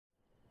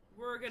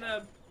we're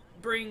gonna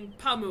bring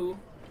Pamu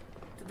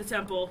to the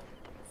temple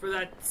for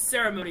that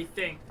ceremony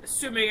thing,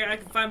 assuming I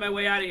can find my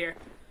way out of here.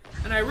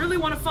 And I really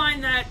want to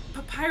find that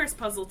papyrus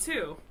puzzle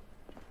too.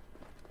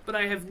 But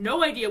I have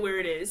no idea where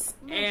it is,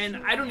 and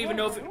I don't even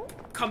know if it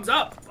comes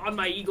up on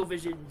my Eagle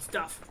Vision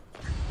stuff.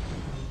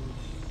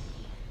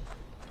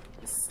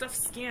 This stuff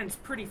scans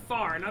pretty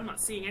far, and I'm not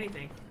seeing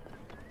anything.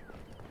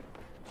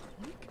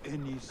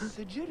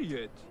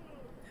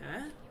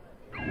 Huh?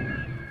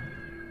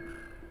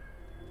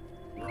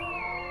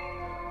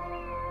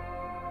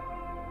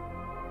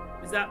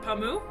 Is that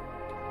Pamu?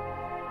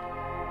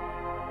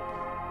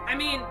 I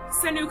mean,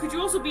 Senu, could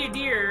you also be a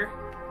deer?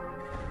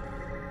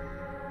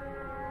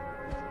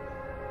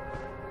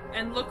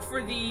 And look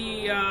for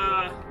the,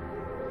 I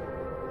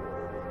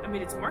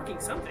mean, it's marking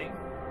something.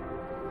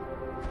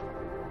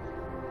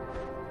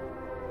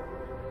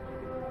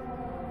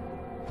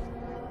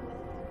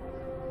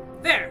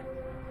 There!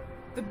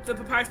 The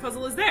papyrus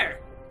puzzle is there!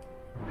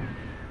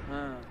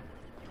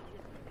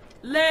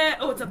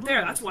 Oh, it's up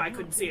there. That's why I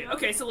couldn't see it.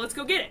 Okay, so let's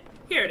go get it.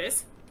 Here it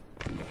is.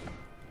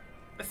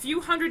 A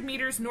few hundred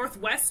meters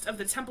northwest of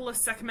the Temple of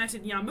Sekhmet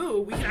in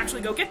Yamu, we can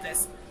actually go get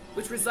this,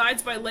 which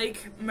resides by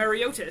Lake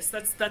Mariotis.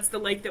 That's the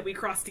lake that we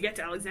crossed to get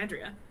to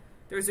Alexandria.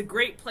 There's a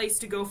great place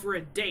to go for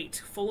a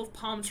date, full of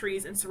palm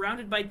trees and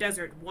surrounded by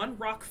desert. One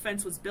rock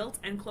fence was built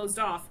and closed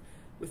off,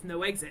 with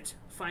no exit.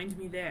 Find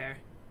me there.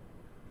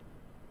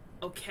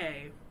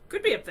 Okay.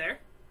 Could be up there.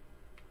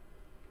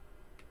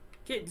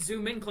 Can't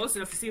zoom in close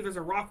enough to see if there's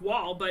a rock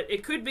wall, but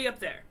it could be up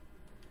there.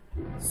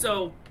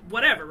 So,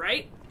 whatever,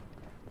 right?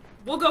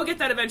 We'll go get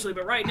that eventually,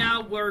 but right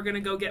now, we're gonna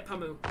go get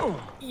Pamu.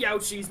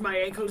 Youchies, my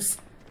ankles.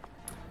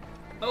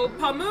 Oh,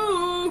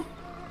 Pamu!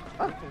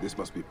 This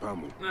must be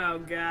Pamu. Oh,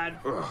 God.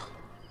 Ugh.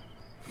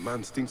 The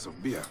man stinks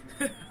of beer.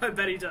 I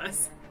bet he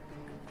does.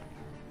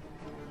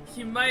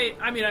 He might...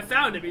 I mean, I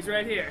found him. He's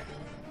right here.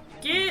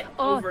 Get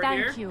over here.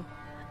 Oh, thank you.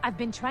 I've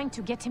been trying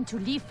to get him to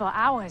leave for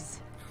hours.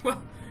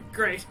 Well,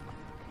 great.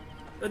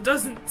 That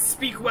doesn't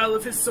speak well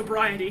of his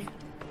sobriety.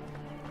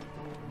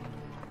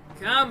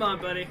 Come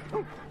on, buddy.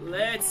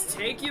 Let's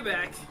take you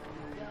back.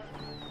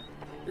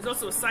 There's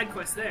also a side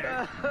quest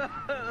there.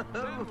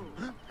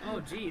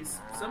 Oh, jeez.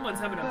 Someone's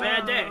having a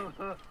bad day.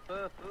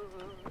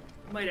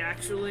 Might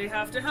actually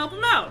have to help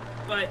him out,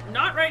 but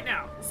not right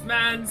now. This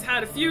man's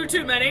had a few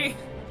too many.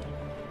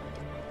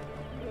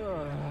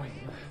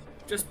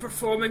 Just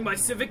performing my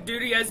civic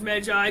duty as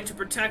Magi to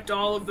protect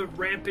all of the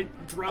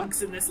rampant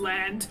drunks in this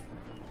land.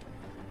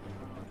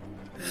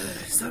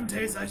 Some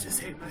days I just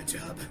hate my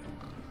job.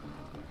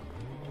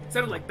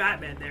 Sounded like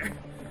Batman there.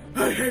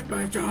 I hate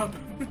my job.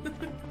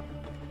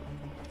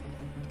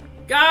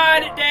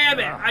 God damn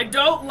it! I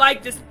don't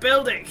like this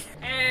building.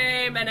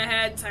 Hey,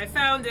 Menahet, I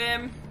found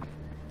him.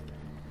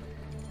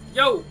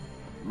 Yo!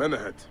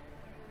 Menahet.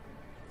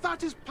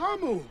 That is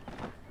Pamu!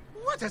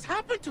 What has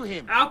happened to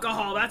him?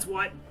 Alcohol, that's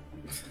what.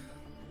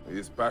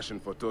 His passion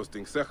for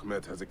toasting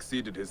Sekhmet has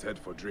exceeded his head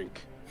for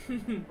drink.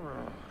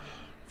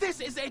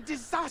 This is a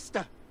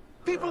disaster!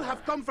 People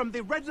have come from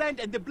the Red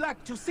Land and the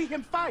Black to see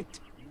him fight.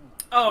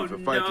 Oh, if a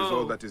fight is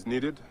all that is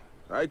needed,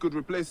 I could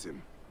replace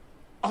him.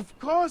 Of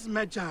course,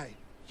 Magi.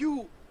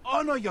 You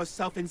honor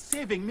yourself in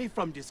saving me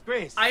from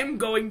disgrace. I'm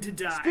going to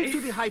die. Speak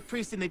to the high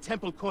priest in the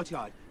temple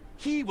courtyard.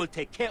 He will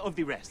take care of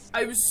the rest.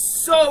 I'm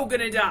so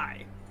gonna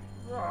die.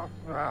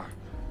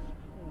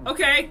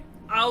 Okay,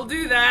 I'll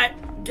do that.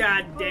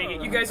 God dang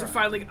it, you guys are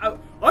finally...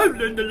 I've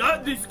learned a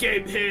lot this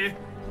game here.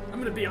 I'm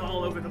gonna be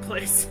all over the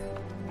place.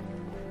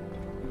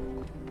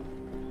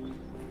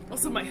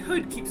 Also, my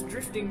hood keeps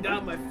drifting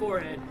down my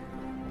forehead.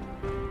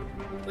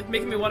 Like,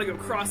 making me want to go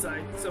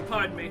cross-eyed, so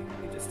pardon me.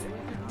 You just...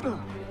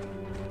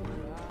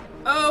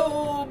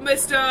 Oh,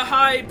 Mr.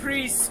 High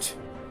Priest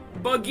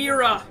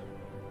Bagheera.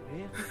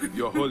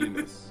 Your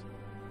Holiness,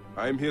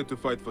 I am here to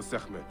fight for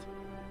Sekhmet.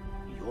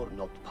 You're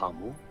not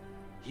Pamu.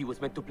 He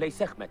was meant to play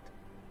Sekhmet.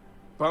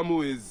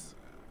 Pamu is...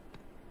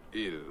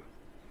 ill.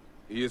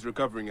 He is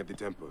recovering at the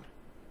temple.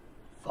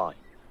 Fine.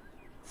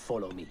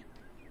 Follow me.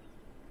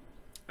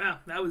 Wow,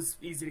 that was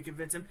easy to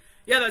convince him.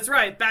 Yeah, that's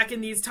right. Back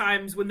in these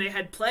times when they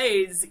had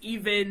plays,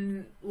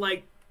 even,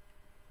 like,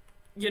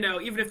 you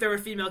know, even if there were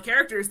female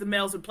characters, the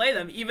males would play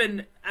them.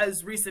 Even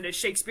as recent as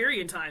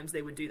Shakespearean times,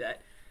 they would do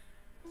that.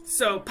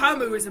 So,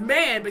 Pamu is a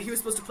man, but he was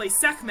supposed to play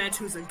Sekhmet,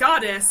 who's a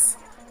goddess.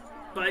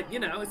 But, you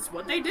know, it's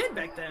what they did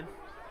back then.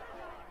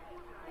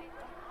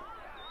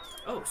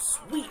 Oh,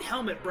 sweet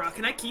helmet, bro.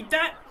 Can I keep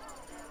that?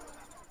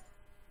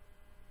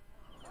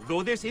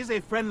 Though this is a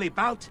friendly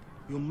bout,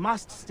 you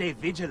must stay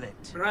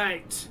vigilant.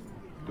 Right.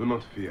 Do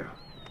not fear.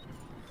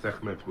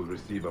 Sekhmet will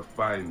receive a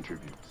fine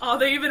tribute. Oh,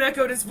 they even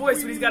echoed his voice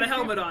when he's got a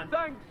helmet on.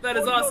 That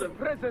is awesome.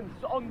 Your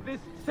presence on this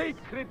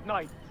sacred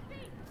night.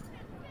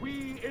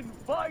 We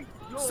invite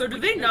So do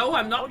they know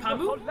I'm not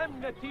Pamu?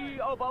 solemnity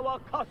of our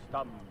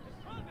customs.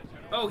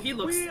 Oh, he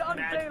looks We mad.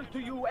 unveil to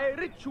you a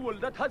ritual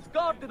that has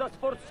guarded us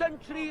for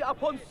century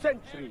upon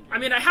century. I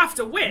mean, I have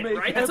to win, Make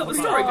right? That's how the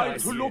every story eye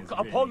goes. to look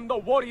upon the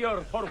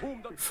warrior for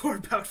whom the For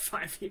about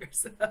 5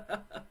 years.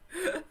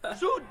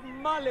 should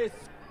malice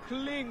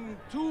cling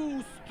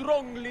too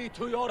strongly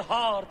to your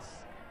hearts.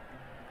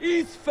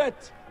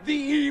 Isfet, the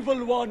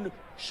evil one,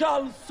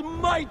 shall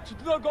smite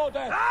the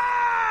goddess.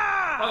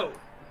 Oh.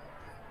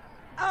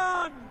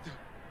 And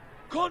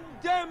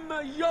condemn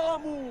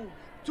Yamu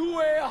to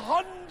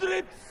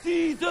 100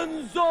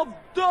 seasons of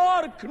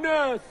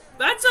darkness.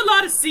 That's a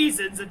lot of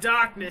seasons of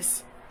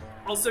darkness.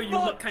 Also, you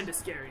look kind of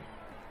scary.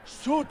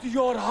 Should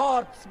your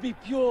hearts be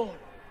pure,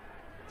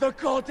 the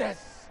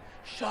goddess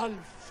shall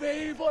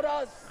favor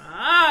us.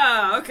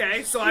 Ah,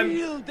 okay. So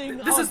shielding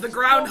this is the us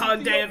Groundhog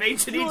from Day the of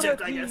ancient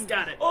Egypt, I guess.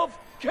 Got it. Of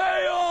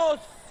chaos.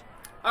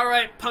 All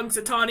right,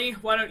 Punxsutawney,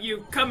 why don't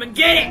you come and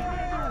get it?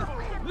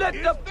 Let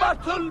the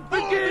battle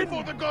begin.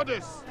 For the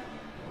goddess.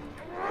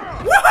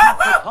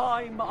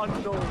 Time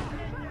unknown.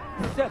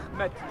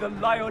 Sekhmet the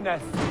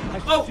lioness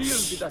has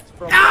shielded us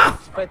from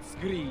Isfet's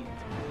greed.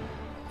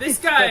 This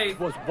guy Isfet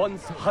was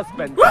once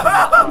husband to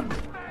son,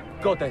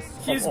 goddess.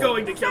 He's of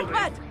going to kill me.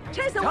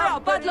 Chase away our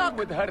bad luck!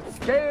 With her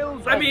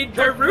scales I mean,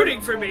 they're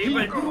rooting for me, he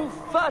but grew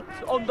fat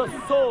on the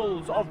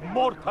souls of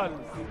mortals.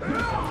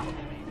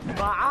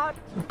 Ma'at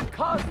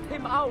cast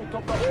him out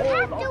of the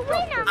hall of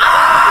justice.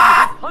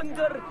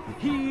 Hunger,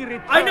 he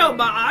returned. I know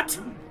Ma'at.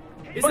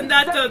 Isn't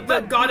that the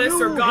goddess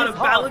or god of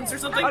balance or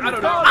something? I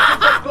don't know.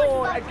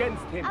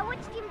 Against him. I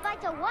want to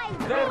invite a wife.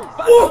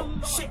 Oh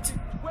shit!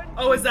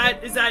 Oh, is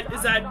that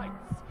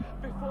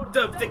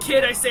the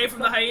kid I saved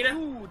from the hyena?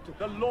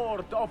 The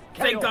Lord of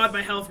Chaos. Thank God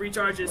my health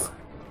recharges.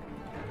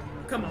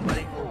 Come on,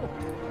 buddy.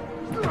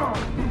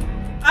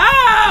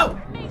 Ow!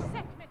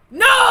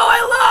 No,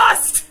 I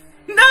lost!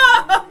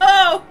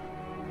 No!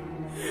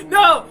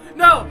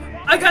 No!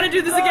 I gotta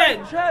do this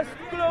again! Chest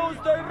glows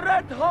the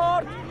red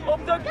heart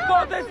of the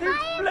goddess's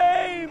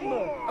flame!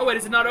 Oh wait,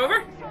 is it not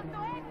over?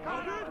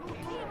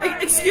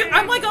 Excuse,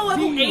 I'm like a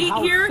level 8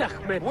 here.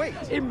 Wait,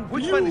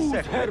 which one is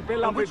Sekhmet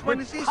and which one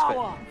is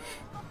Isfet?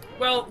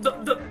 Well,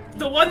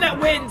 the one that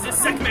wins is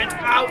Sekhmet.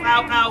 Ow,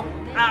 ow, ow,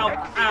 ow,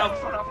 ow.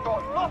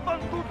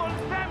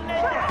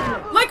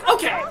 Like,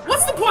 okay,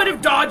 what's the point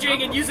of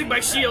dodging and using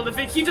my shield if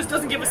he just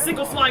doesn't give a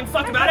single flying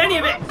fuck about any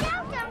of it?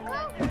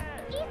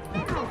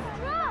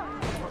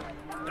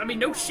 I mean,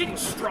 no shit, he's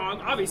strong.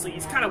 Obviously,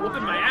 he's kind of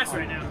whooping my ass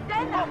right now.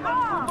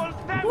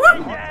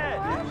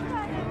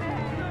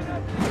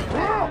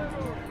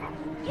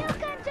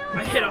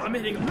 I'm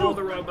hitting all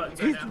the wrong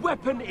buttons right now. His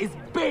weapon is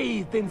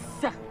bathed in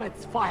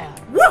Sekhmet's fire.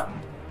 Woo!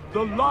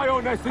 The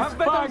lioness's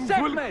fangs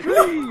will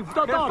cleave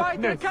the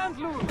darkness.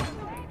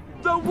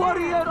 The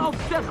warrior of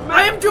Sekhmet.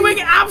 I am doing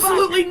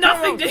absolutely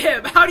nothing to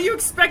him. How do you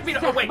expect me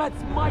to? Oh wait.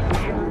 Sekhmet's might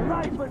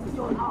enlivens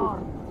your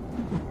arm.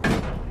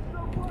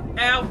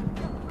 Ow.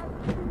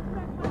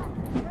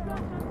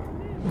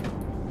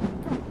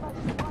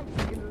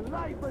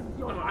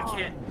 Oh, I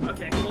can't.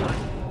 Okay, hold on.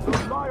 The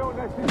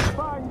lioness's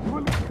fangs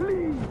will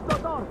cleave the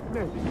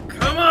darkness.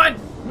 Come on!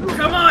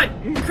 Come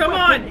on! Come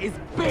on! Is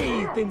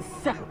bathed in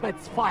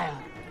Sekhmet's fire.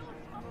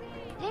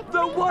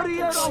 The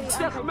warrior of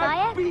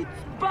Sekhmet beats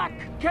back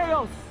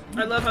chaos.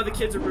 I love how the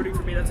kids are rooting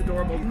for me. That's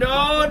adorable.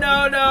 No,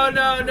 no, no,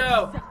 no,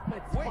 no.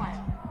 Wait,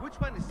 which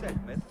one is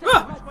Sekhmet?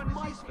 Ah! Which one is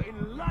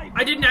Isfet?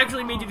 I didn't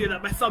actually mean to do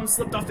that. My thumb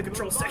slipped off the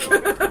control stick.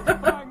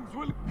 Fangs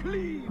will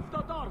cleave the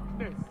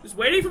darkness. Just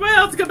waiting for my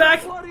health to come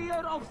back. The warrior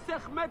of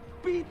Sekhmet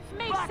beats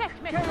May back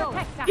Sekhmet chaos.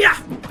 protect us. Yeah!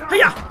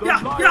 Yeah! The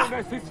Yeah! Yeah!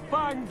 lioness's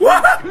fangs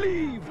Wah! will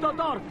cleave the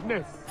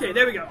darkness. Okay,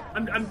 there we go.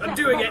 I'm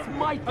doing it.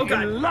 Might Oh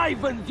god.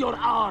 enlivens your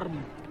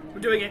arm.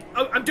 I'm doing it.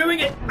 Oh, I'm doing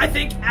it. I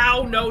think.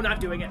 Ow, no, not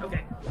doing it.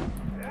 Okay.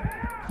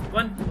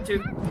 1,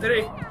 2,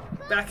 3.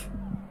 Back.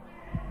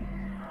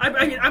 I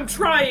mean, I'm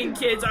trying,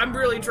 kids. I'm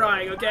really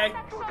trying, okay?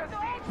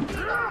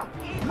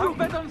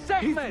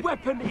 His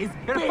weapon is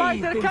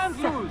bathed in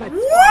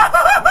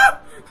Sekhmet's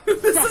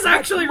This is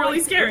actually really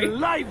scary.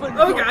 enlivens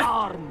Oh your god.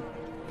 arm.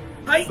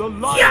 Hi. The Yeah!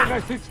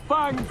 lioness's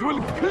fangs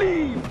will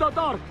cleave the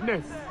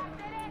darkness.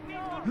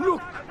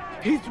 Look,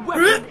 his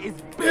weapon is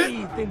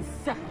bathed in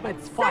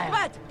Sekhmet's fire.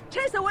 Sekhmet!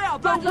 Chase away our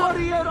The bad luck!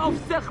 warrior of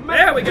Sekhmet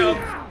There we go.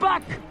 beats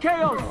back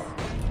chaos.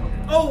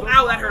 Oh,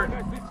 ow, that hurt.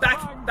 Back.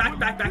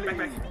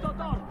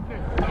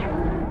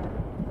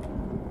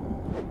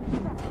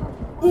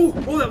 Ooh,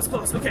 oh, that was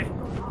close. Okay.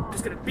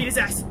 Just gonna beat his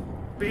ass.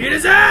 Beat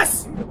his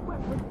ass!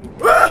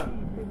 Ah!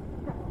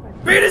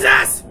 Beat his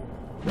ass!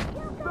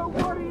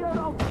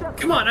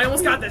 Come on, I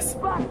almost got this.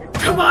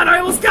 Come on, I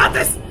almost got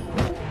this!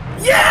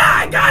 Yeah,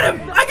 I got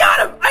him! I got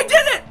him! I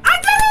did it!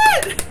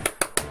 I did it!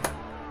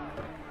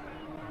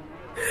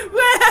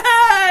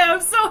 Way!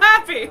 I'm so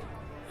happy!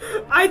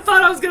 I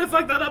thought I was gonna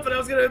fuck that up and I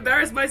was gonna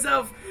embarrass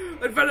myself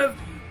in front of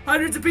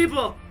hundreds of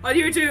people on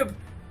YouTube.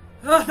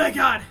 Oh, thank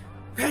God.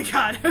 Thank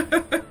God.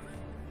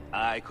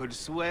 I could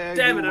swear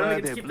Damn it, you I don't were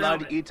get to the keep the Blood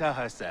helmet. Eater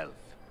herself.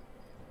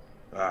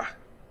 Ah.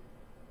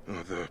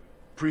 Oh, the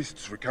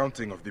priest's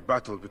recounting of the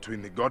battle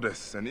between the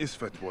goddess and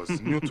Isfet was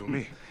new to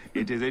me.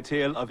 It is a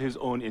tale of his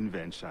own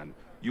invention.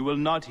 You will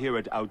not hear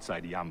it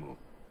outside Yamu.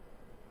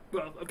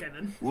 Well, okay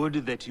then.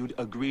 Would that you'd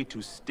agree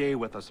to stay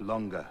with us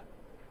longer.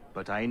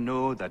 But I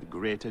know that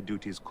greater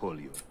duties call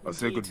you. I'll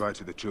say goodbye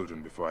to the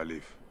children before I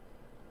leave.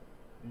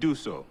 Do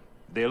so.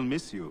 They'll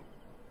miss you.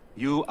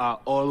 You are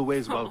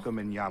always welcome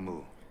in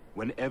Yamu,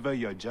 whenever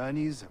your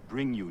journeys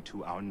bring you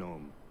to our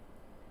gnome.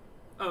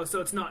 Oh, so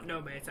it's not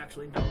Nome, it's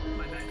actually Nome.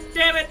 My bad.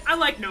 Damn it, I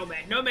like Nome.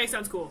 Nome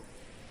sounds cool.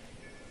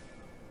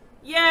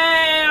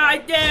 Yeah, I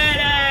did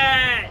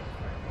it!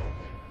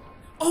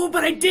 Oh,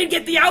 but I did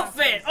get the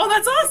outfit! Oh,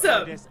 that's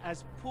awesome!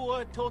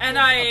 And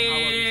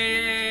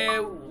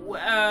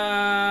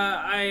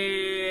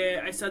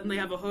I suddenly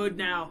have a hood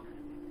now.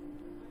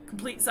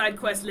 Complete side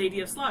quest,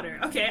 Lady of Slaughter.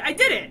 Okay, I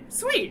did it!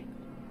 Sweet!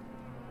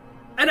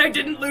 And I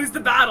didn't lose the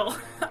battle.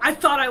 I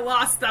thought I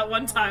lost that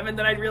one time, and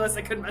then I realized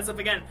I couldn't mess up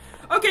again.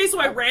 Okay, so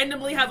I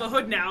randomly have a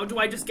hood now. Do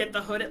I just get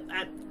the hood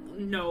at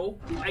no,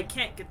 I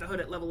can't get the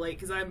hood at level 8,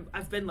 because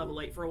I've been level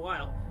 8 for a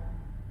while.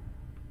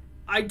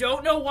 I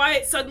don't know why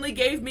it suddenly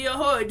gave me a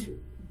hood,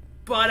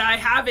 but I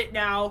have it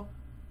now.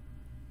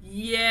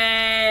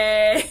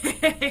 Yay!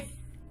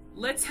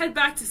 Let's head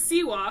back to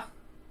Siwa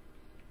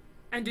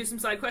and do some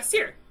side quests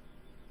here.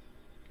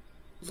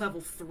 Level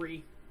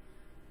 3.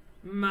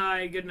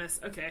 My goodness.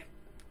 Okay.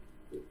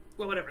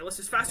 Well, whatever. Let's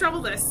just fast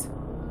travel this.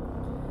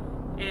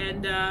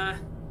 And,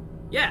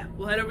 yeah,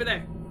 we'll head over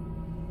there.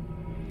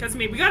 Because, I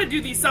mean, we gotta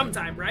do these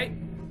sometime, right?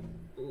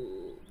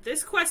 Ooh,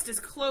 this quest is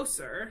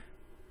closer.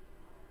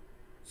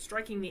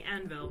 Striking the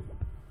anvil.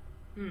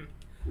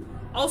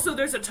 Also,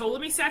 there's a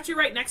Ptolemy statue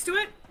right next to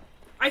it.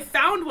 I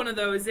found one of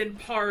those in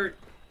part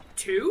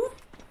 2,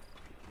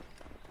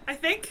 I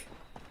think,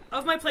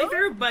 of my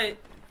playthrough, but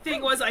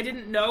thing was I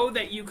didn't know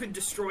that you could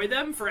destroy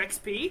them for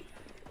XP.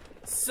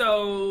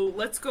 So,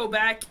 let's go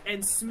back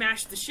and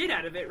smash the shit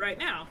out of it right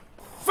now.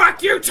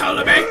 Fuck you,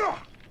 Ptolemy!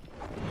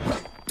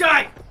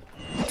 Die!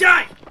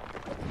 Die!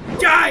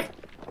 Die!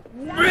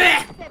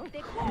 Bleh!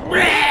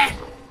 Bleh!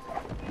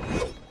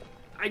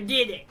 I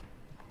did it.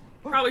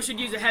 Probably should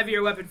use a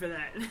heavier weapon for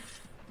that.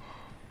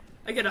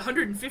 I get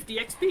 150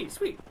 XP.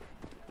 Sweet.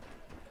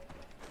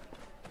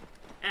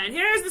 And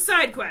here's the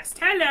side quest.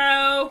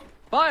 Hello!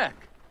 Bayek!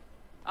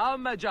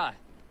 I'm Magi.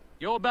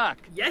 You're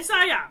back. Yes,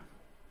 I am.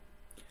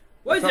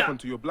 What's happened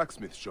up? to your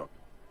blacksmith shop?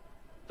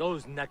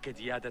 Those naked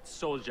Yadet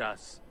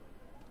soldiers.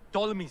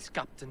 Ptolemy's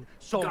captain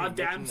saw me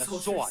making a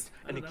sword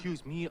and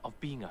accused me of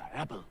being a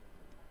rebel.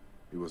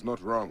 He was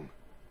not wrong.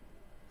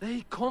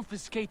 They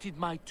confiscated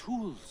my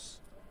tools.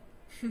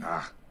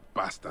 Ah,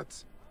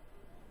 bastards.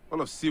 All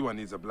of Siwa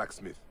needs a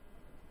blacksmith.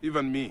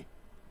 Even me.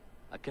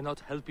 I cannot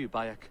help you,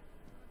 Bayek.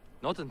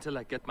 Not until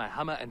I get my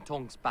hammer and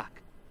tongs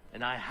back.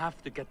 And I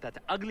have to get that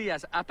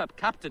ugly-ass Apap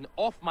captain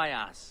off my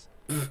ass.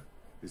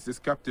 Is this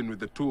captain with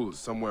the tools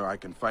somewhere I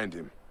can find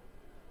him?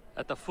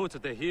 At the foot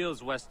of the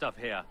hills west of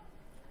here.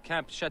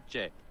 Camp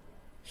Shetje.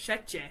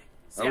 Shetje.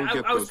 I will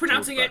get I was those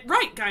pronouncing tools it back,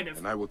 right, kind of.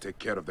 and I will take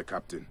care of the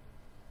captain.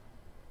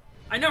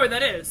 I know where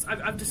that is.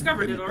 I've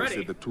discovered it Benito already.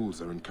 said the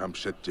tools are in Camp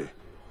Shetje.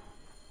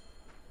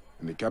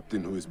 And the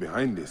captain who is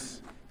behind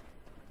this,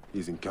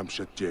 he's in Camp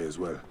Shetje as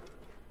well.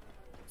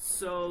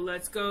 So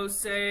let's go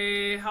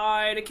say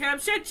hi to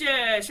Camp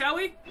Shetje, shall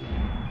we?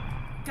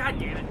 God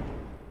damn it.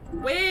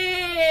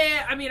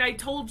 Where? I mean, I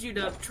told you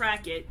to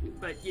track it,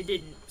 but you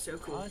didn't, so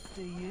cool.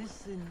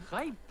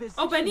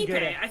 Oh,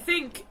 Benipe, I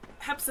think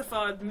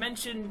Hepzibah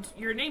mentioned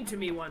your name to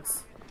me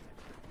once.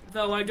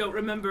 Though I don't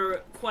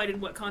remember quite in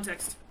what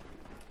context.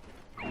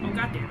 Oh,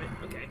 god damn it.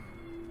 Okay.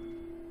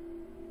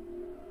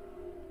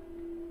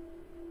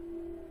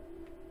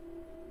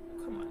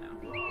 Come on now.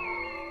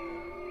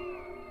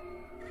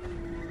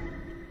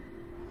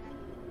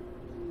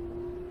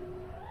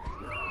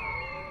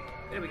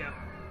 There we go.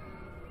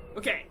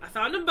 Okay, I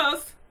found them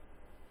both.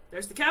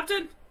 There's the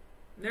captain.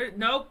 There,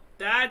 nope,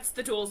 that's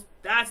the tools.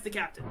 That's the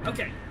captain.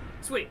 Okay,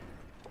 sweet.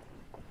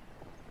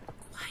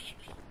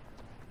 Quietly.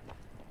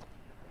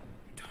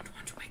 I don't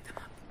want to wake them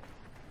up.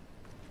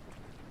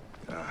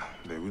 Ah,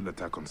 they will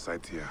attack on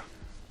sight here.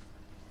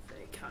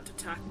 They can't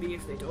attack me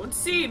if they don't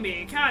see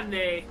me, can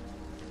they?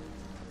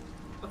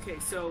 Okay,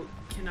 so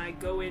can I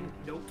go in?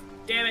 Nope.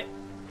 Damn it.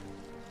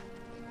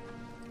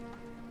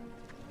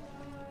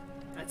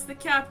 That's the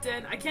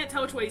captain. I can't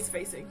tell which way he's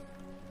facing.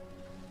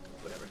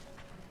 Whatever.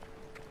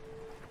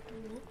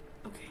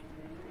 Okay.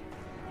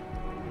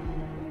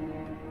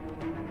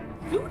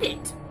 Loot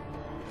it!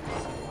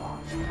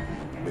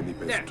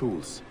 Benipe's There.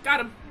 tools. Got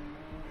him.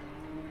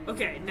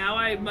 Okay, now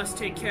I must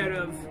take care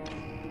of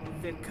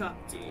the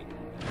captain.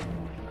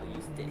 I'll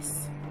use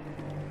this.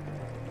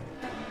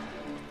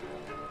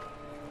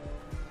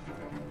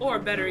 Or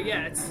better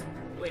yet...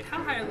 Wait,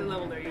 how highly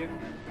leveled are you?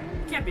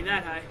 Can't be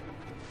that high.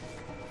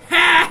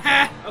 Ha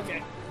ha!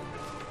 Okay.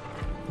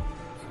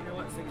 You know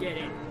what? Forget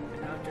it.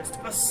 And I'll just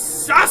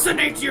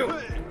assassinate you!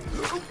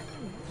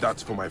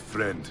 That's for my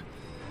friend.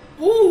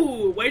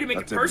 Ooh! Way to make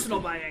That's it personal,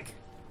 everything. Bayek.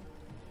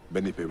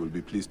 Benipe will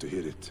be pleased to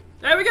hear it.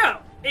 There we go!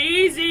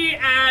 Easy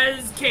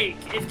as cake,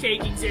 if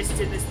cake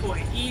exists at this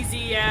point.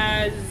 Easy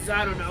as,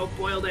 I don't know,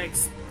 boiled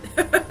eggs.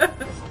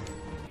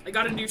 I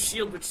got a new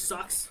shield, which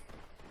sucks.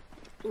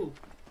 Ooh,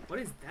 what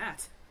is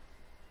that?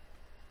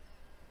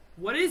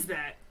 What is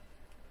that?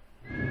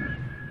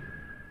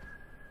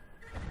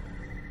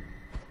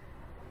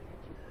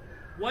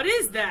 What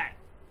is that?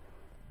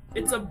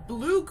 It's a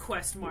blue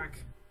quest mark.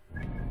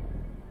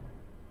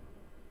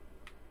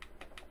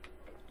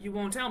 You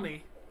won't tell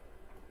me.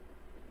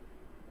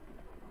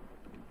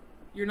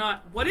 You're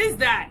not... What is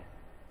that?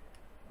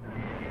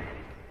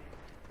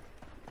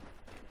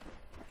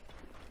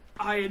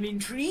 I am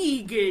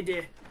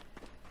intrigued.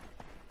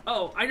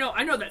 Oh, I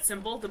know that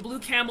symbol. The blue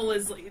camel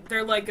is...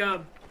 They're like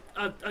a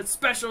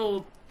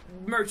special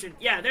merchant.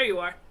 Yeah, there you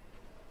are.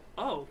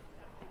 Oh.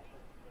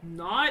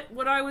 Not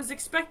what I was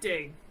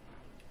expecting.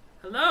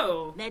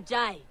 Hello.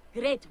 Medjai,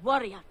 great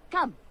warrior,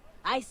 come.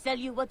 I sell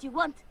you what you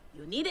want.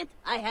 You need it,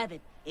 I have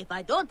it. If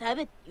I don't have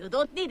it, you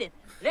don't need it.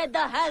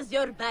 Redda has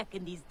your back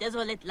in these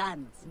desolate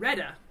lands.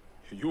 Redda?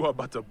 You are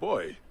but a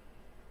boy.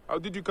 How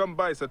did you come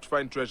by such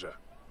fine treasure?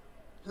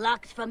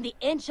 Plucked from the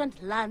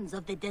ancient lands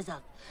of the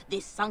desert,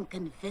 the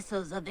sunken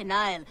vessels of the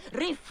Nile,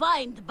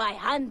 refined by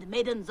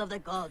handmaidens of the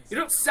gods. You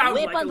don't sound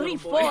like a Weaponry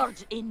little boy.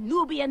 forged in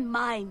Nubian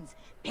mines,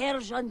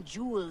 Persian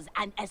jewels,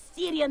 and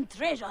Assyrian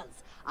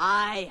treasures.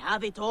 I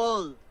have it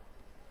all.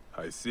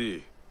 I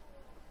see.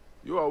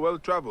 You are well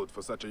traveled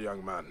for such a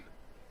young man.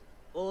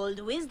 Old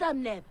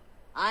wisdom, Neb.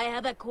 I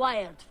have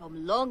acquired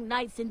from long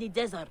nights in the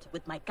desert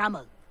with my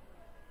camel.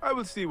 I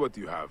will see what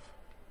you have.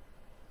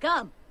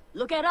 Come,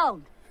 look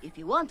around. If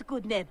you want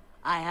good Neb,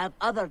 I have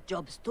other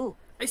jobs too.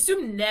 I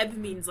assume Neb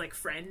means like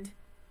friend.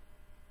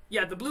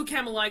 Yeah, the blue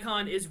camel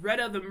icon is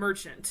Redda the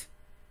Merchant.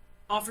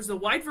 Offers a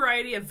wide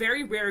variety of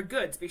very rare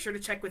goods. Be sure to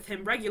check with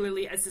him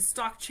regularly as his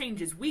stock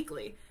changes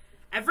weekly.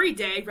 Every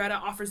day,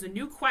 Redda offers a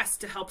new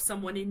quest to help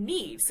someone in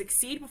need.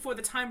 Succeed before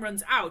the time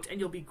runs out, and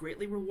you'll be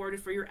greatly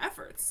rewarded for your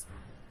efforts.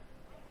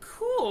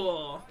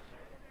 Cool.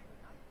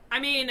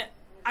 I mean,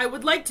 I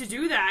would like to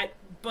do that,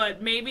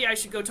 but maybe I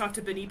should go talk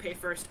to Benipe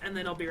first, and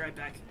then I'll be right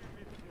back.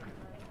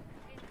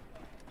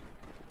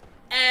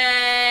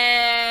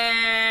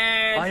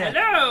 And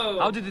hello!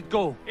 How did it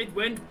go? It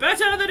went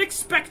better than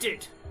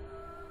expected.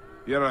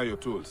 Here are your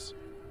tools.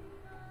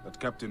 That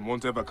captain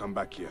won't ever come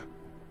back here.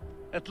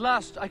 At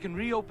last, I can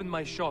reopen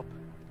my shop.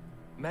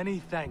 Many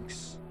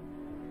thanks.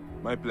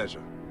 My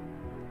pleasure.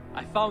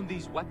 I found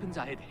these weapons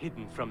I had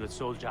hidden from the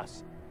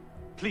soldiers.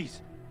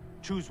 Please,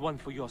 choose one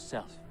for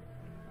yourself.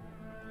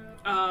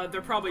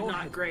 They're probably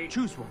not great.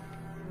 Choose one.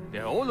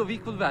 They're all of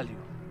equal value.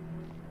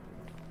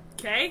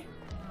 Okay.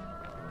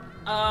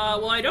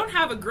 Well, I don't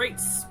have a great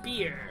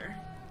spear.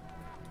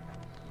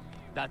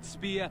 That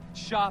spear,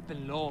 sharp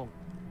and long.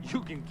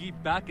 You can keep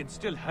back and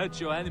still hurt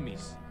your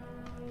enemies.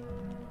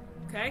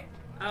 Okay.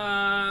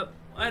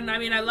 And I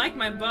mean, I like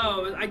my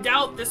bow. I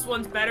doubt this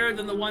one's better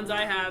than the ones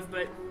I have,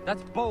 but...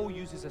 That bow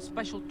uses a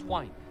special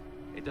twine.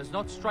 It does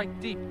not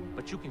strike deep,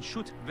 but you can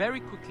shoot very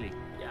quickly.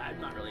 Yeah,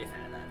 I'm not really a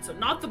fan of that. So,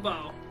 not the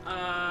bow.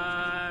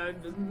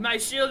 My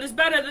shield is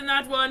better than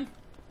that one.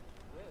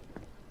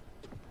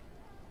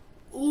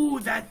 Ooh,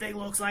 that thing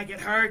looks like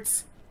it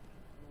hurts.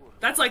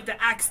 That's like the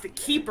axe the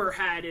Keeper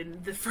had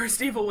in the first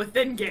Evil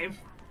Within game.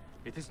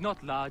 It is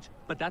not large,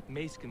 but that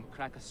mace can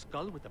crack a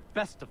skull with the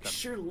best of them.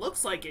 Sure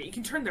looks like it. You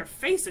can turn their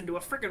face into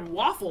a freaking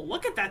waffle.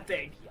 Look at that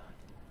thing.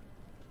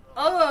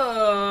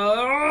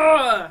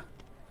 But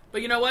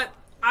you know what?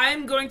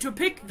 I'm going to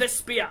pick the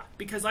spear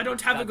because I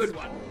don't have a good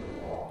one.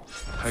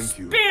 Thank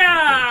you.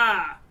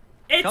 Spear!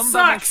 It Come sucks.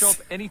 by my shop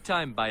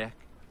anytime, Bayek.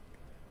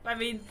 I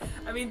mean,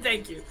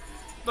 thank you,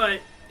 but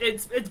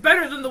it's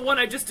better than the one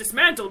I just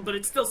dismantled, but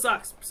it still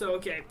sucks. So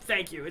okay,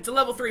 thank you. It's a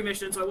level 3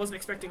 mission, so I wasn't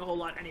expecting a whole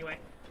lot anyway.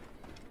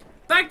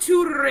 Back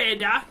to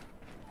Redda,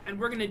 and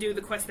we're gonna do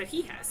the quest that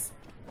he has.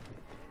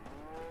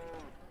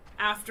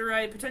 After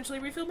I potentially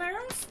refill my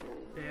arrows?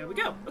 There we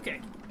go.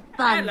 Okay.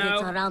 Bandits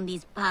Hello. around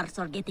these parts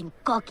are getting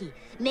cocky,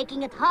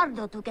 making it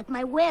harder to get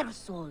my wares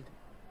sold.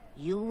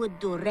 You would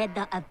do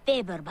Redda a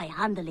favor by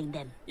handling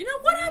them. You know,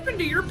 what happened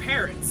to your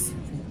parents?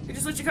 They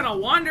just let you kind of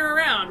wander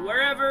around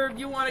wherever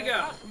you want to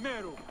go.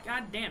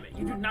 God damn it.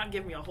 You do not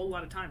give me a whole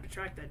lot of time to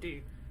track that, do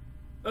you?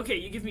 Okay,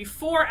 you give me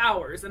 4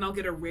 hours and I'll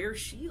get a rare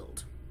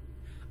shield.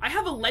 I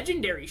have a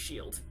legendary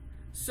shield,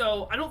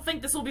 so I don't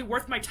think this will be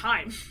worth my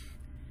time.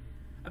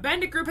 A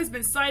bandit group has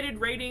been sighted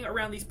raiding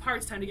around these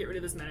parts. Time to get rid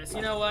of this menace.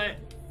 You know what?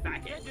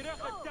 Back it.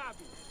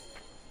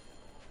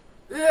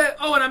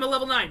 Oh, and I'm a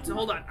level 9, so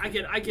hold on. I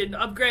can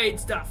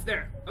upgrade stuff.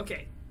 There.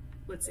 Okay.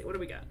 Let's see. What do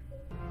we got?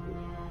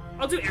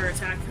 I'll do air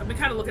attack. I've been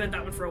kind of looking at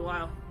that one for a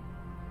while.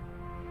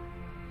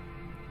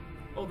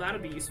 Oh,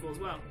 that'll be useful as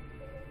well.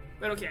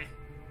 But okay.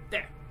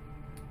 There.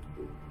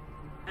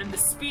 And the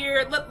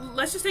spear,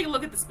 let's just take a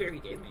look at the spear he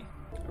gave me.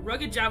 A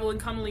rugged javelin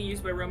commonly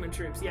used by Roman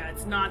troops. Yeah,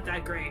 it's not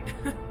that great.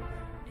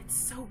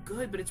 It's so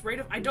good, but it's rate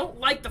of... I don't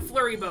like the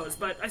flurry bows,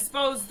 but I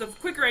suppose the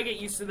quicker I get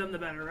used to them, the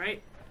better,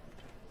 right?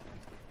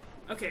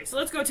 Okay, so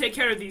let's go take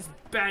care of these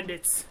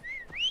bandits.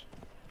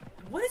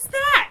 What is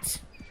that?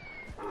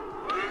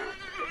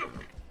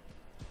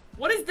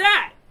 What is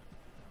that?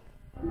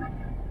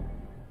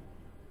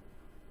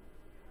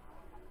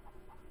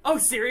 Oh,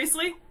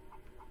 seriously?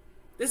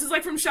 This is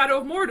like from Shadow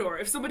of Mordor.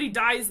 If somebody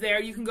dies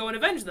there, you can go and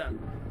avenge them.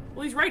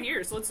 Well, he's right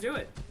here, so let's do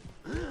it.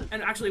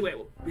 And actually, wait.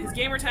 His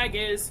gamer tag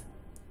is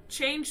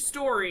change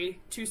story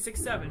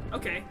 267.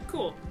 Okay,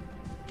 cool.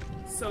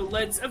 So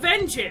let's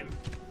avenge him.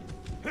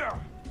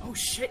 Oh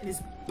shit, and his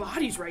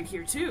body's right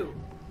here too.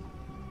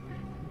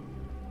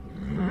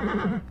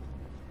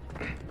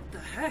 The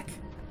heck?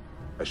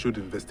 I should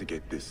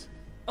investigate this.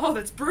 Oh,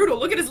 that's brutal.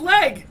 Look at his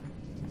leg!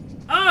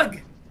 Ugh!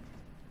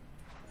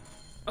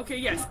 Okay,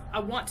 yes, I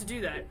want to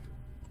do that.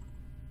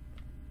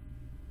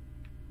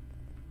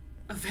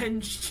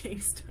 Avenge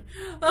chased.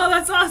 Oh,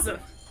 that's awesome!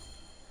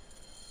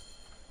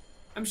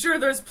 I'm sure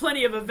there's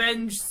plenty of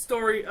avenge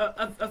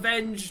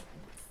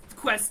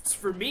quests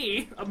for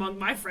me among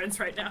my friends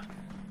right now.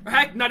 Or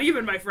heck, not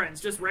even my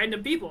friends, just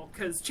random people.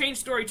 Because change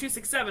story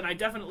 267, I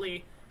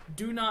definitely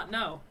do not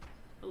know.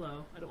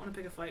 Hello, I don't want to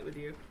pick a fight with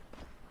you.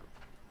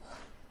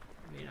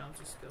 I mean, I'll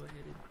just go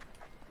ahead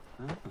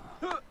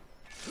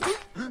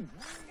and...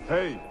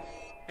 Hey!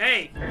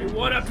 Hey, you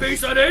want a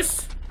piece of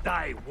this?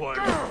 Die, worm.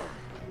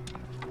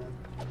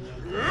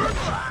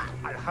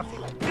 I'll have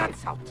your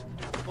guts out.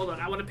 Hold on,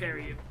 I want to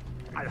parry you.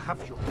 I'll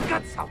have your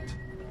guts out.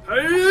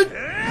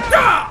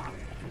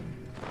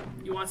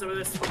 You want some of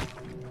this?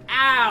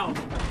 Ow!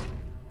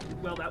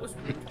 Well, that was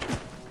rude.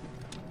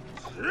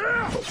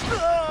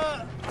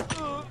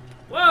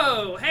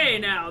 Whoa! Hey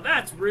now,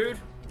 that's rude.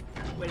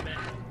 Wait a minute.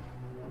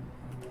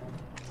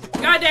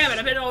 God damn it,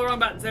 I'm hitting all the wrong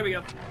buttons. There we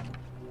go.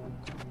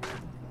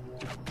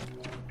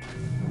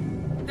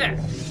 There.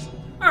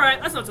 Alright,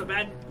 that's not so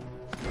bad.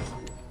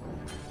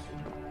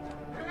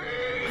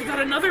 I got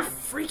another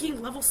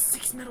freaking level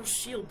 6 metal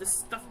shield. This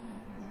stuff...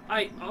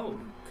 Oh,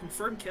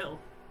 confirmed kill.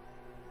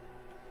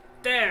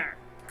 There.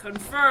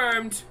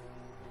 Confirmed.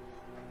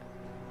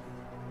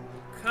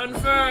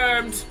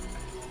 Confirmed.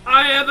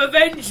 I have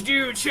avenged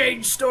you,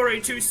 change story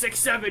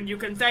 267. You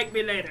can thank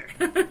me later.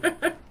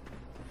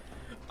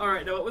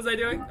 Alright, now what was I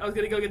doing? I was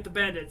gonna go get the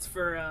bandits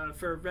for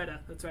Retta.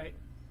 That's right.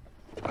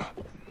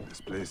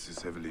 This place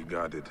is heavily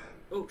guarded.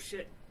 Oh,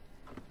 shit.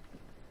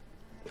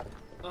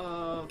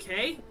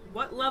 Okay.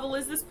 What level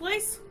is this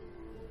place?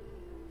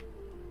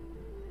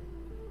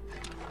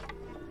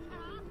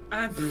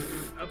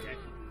 Okay.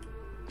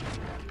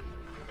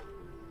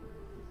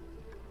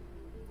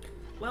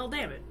 Well,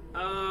 damn it.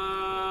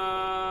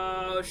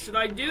 Should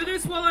I do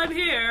this while I'm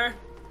here?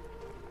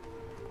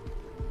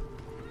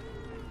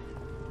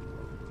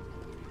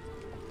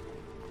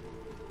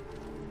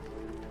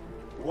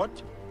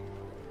 What?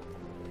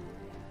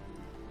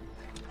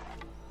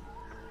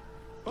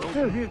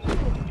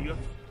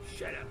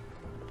 Shut up.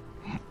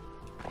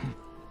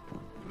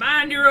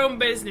 Mind your own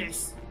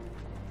business.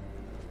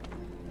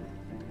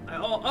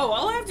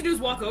 All I have to do is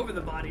walk over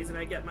the bodies and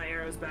I get my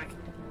arrows back.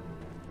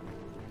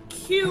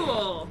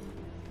 Cool.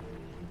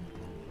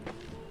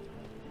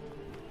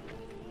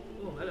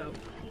 Oh, hello.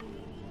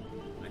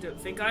 I don't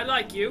think I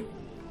like you.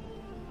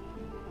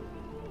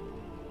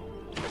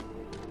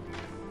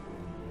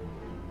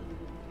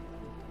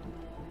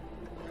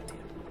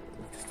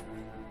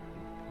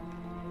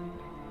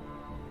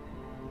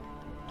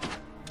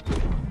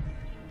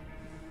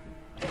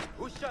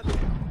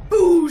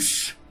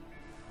 Boosh!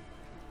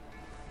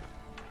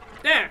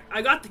 There,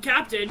 I got the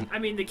captain. I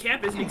mean, the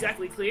camp isn't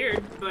exactly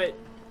cleared, but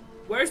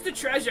where's the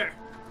treasure?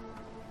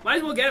 Might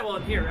as well get it while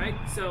I'm here, right?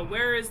 So,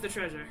 where is the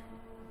treasure?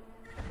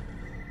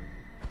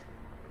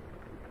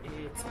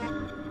 It's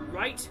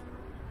right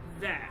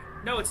there.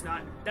 No, it's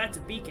not. That's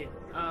a beacon.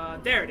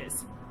 There it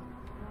is.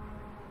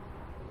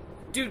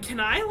 Dude, can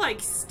I, like,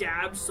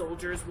 stab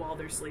soldiers while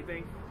they're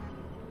sleeping?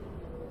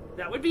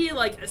 That would be,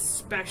 like,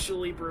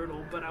 especially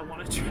brutal, but I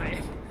want to try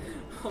it.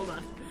 Hold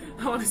on.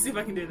 I want to see if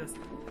I can do this.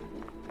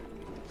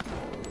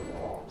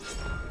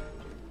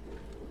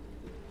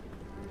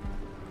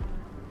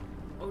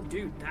 Oh,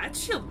 dude, that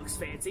shield looks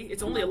fancy.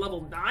 It's only a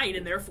level 9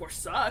 and therefore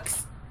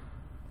sucks.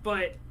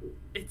 But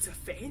it's a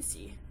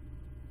fancy.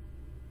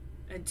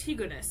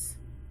 Antigonus.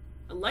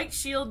 A light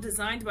shield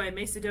designed by a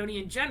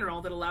Macedonian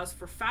general that allows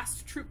for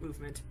fast troop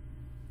movement.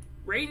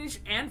 Range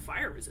and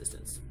fire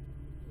resistance.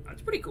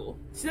 That's pretty cool.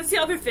 See, that's the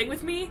other thing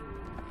with me.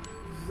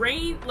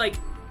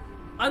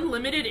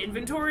 Unlimited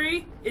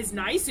inventory is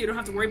nice, so you don't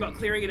have to worry about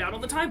clearing it out all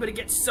the time, but it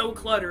gets so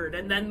cluttered,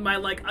 and then my,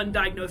 like,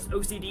 undiagnosed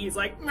OCD is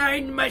like, I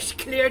must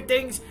clear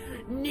things,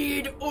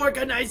 need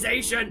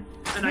organization,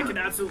 and I can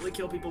absolutely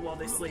kill people while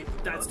they sleep.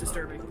 That's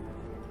disturbing.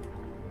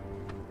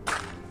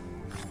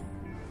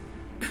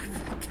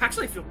 I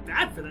actually feel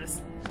bad for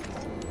this.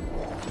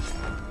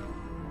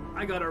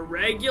 I got a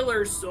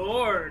regular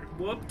sword.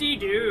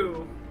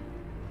 Whoop-de-doo.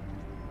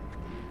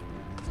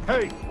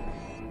 Hey!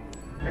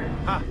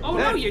 Oh,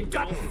 no, you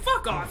don't.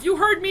 Fuck off. You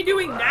heard me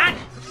doing that?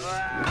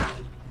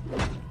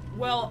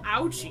 Well,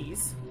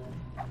 ouchies.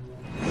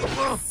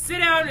 Sit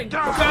down and go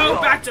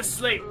back to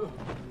sleep.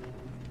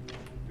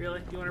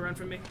 Really? You want to run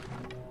from me?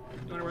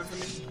 You want to run from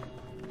me?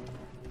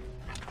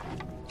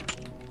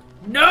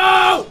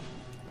 No!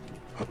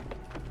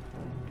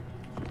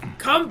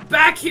 Come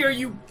back here,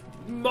 you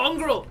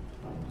mongrel!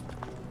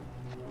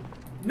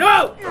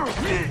 No!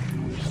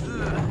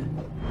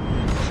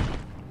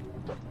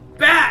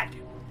 Bad!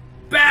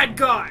 Bad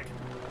guard!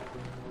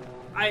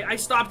 I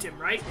stopped him,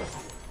 right?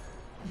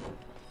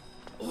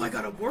 Oh, I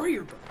got a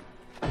warrior bow.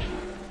 And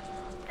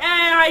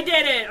I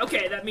did it!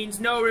 Okay, that means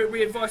no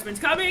reinforcements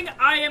coming.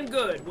 I am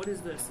good. What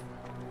is this?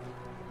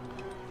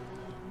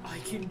 I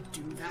can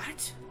do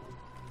that?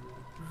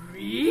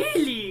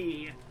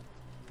 Really?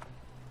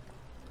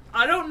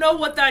 I don't know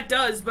what that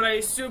does, but I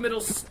assume it'll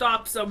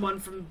stop someone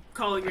from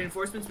calling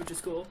reinforcements, which is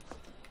cool.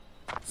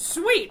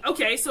 Sweet!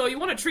 Okay, so you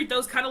want to treat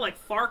those kind of like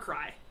Far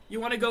Cry. You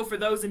want to go for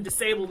those and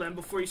disable them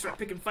before you start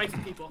picking fights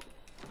with people.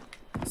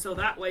 So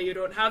that way you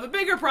don't have a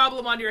bigger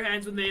problem on your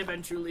hands when they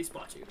eventually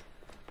spot you.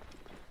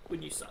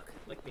 When you suck,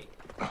 like me.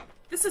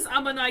 This is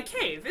Amanai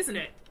Cave, isn't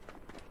it?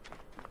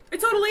 It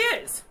totally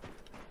is!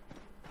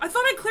 I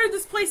thought I cleared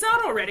this place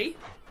out already.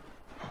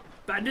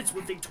 Bandits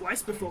would think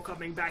twice before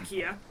coming back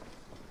here.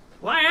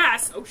 Why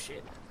ass? Oh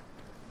shit.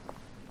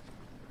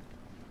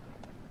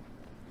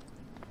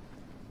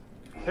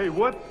 Hey,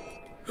 what?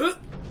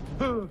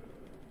 Huh.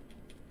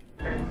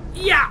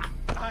 Yeah!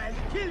 I'll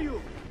kill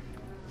you!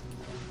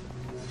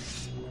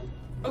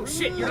 Oh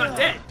shit, you're not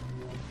dead.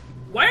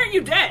 Why aren't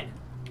you dead?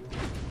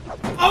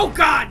 Oh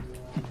god!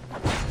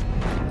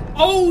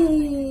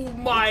 Oh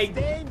my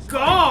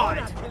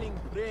god! Killing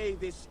prey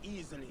this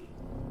easily.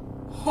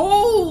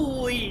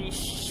 Holy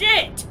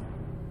shit!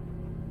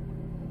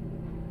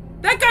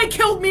 That guy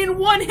killed me in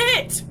one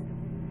hit!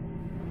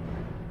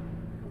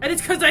 And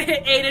it's because I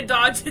hit A to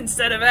dodge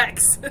instead of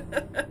X.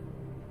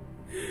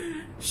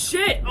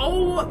 Shit!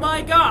 Oh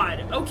my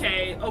god!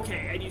 Okay,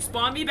 okay, and you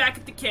spawn me back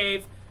at the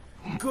cave.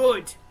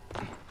 Good.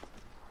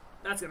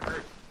 That's gonna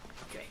hurt.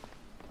 Okay.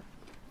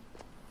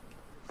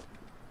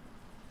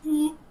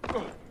 Ooh.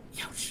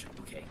 Ouch.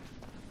 Okay.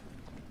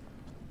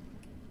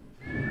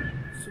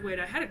 So wait,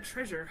 I had a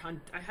treasure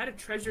hunt. I had a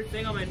treasure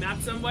thing on my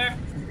map somewhere.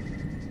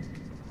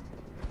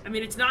 I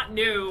mean, it's not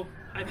new.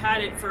 I've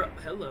had it for...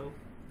 Hello.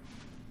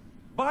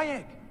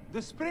 Bayek,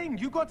 the spring,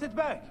 you got it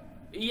back.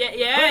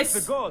 Yes.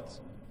 Thank the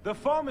gods. The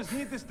farmers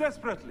need this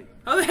desperately.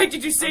 How the heck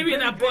did you see me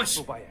in that bush?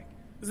 Grateful, Bayek.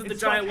 Was it the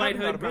It's giant like white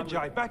having hood? our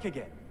Probably. Medjai back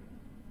again.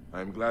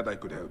 I'm glad I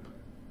could help.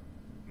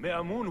 May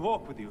Amun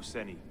walk with you,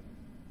 Seni.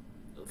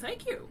 Well,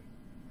 thank you.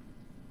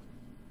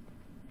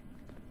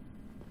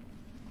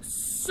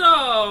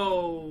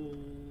 So...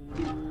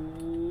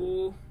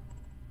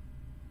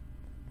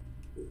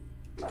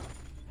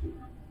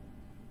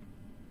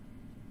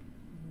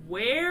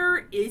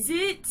 Where is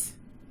it?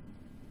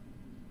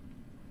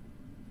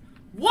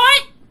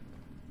 What?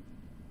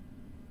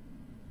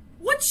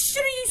 What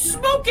shit are you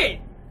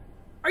smoking?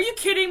 Are you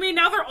kidding me?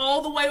 Now they're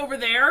all the way over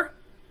there?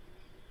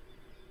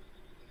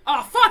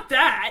 Oh, fuck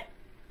that.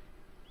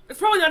 It's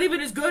probably not even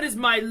as good as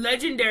my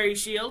legendary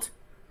shield.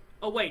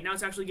 Oh wait, now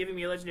it's actually giving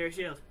me a legendary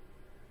shield.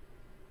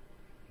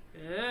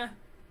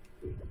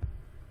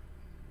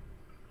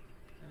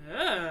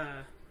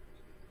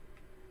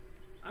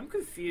 I'm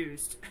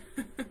confused.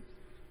 I'm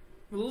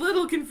a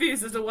little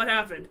confused as to what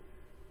happened.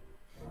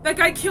 That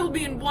guy killed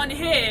me in one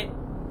hit,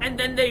 and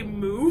then they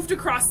moved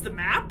across the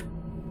map?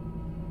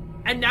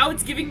 And now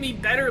it's giving me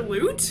better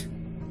loot?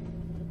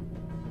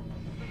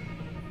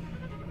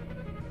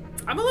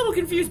 I'm a little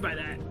confused by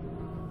that.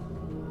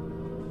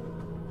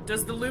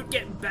 Does the loot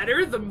get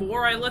better the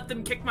more I let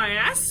them kick my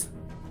ass?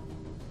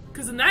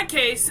 Because in that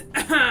case,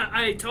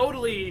 I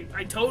totally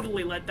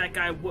let that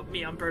guy whoop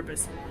me on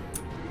purpose.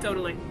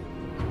 Totally.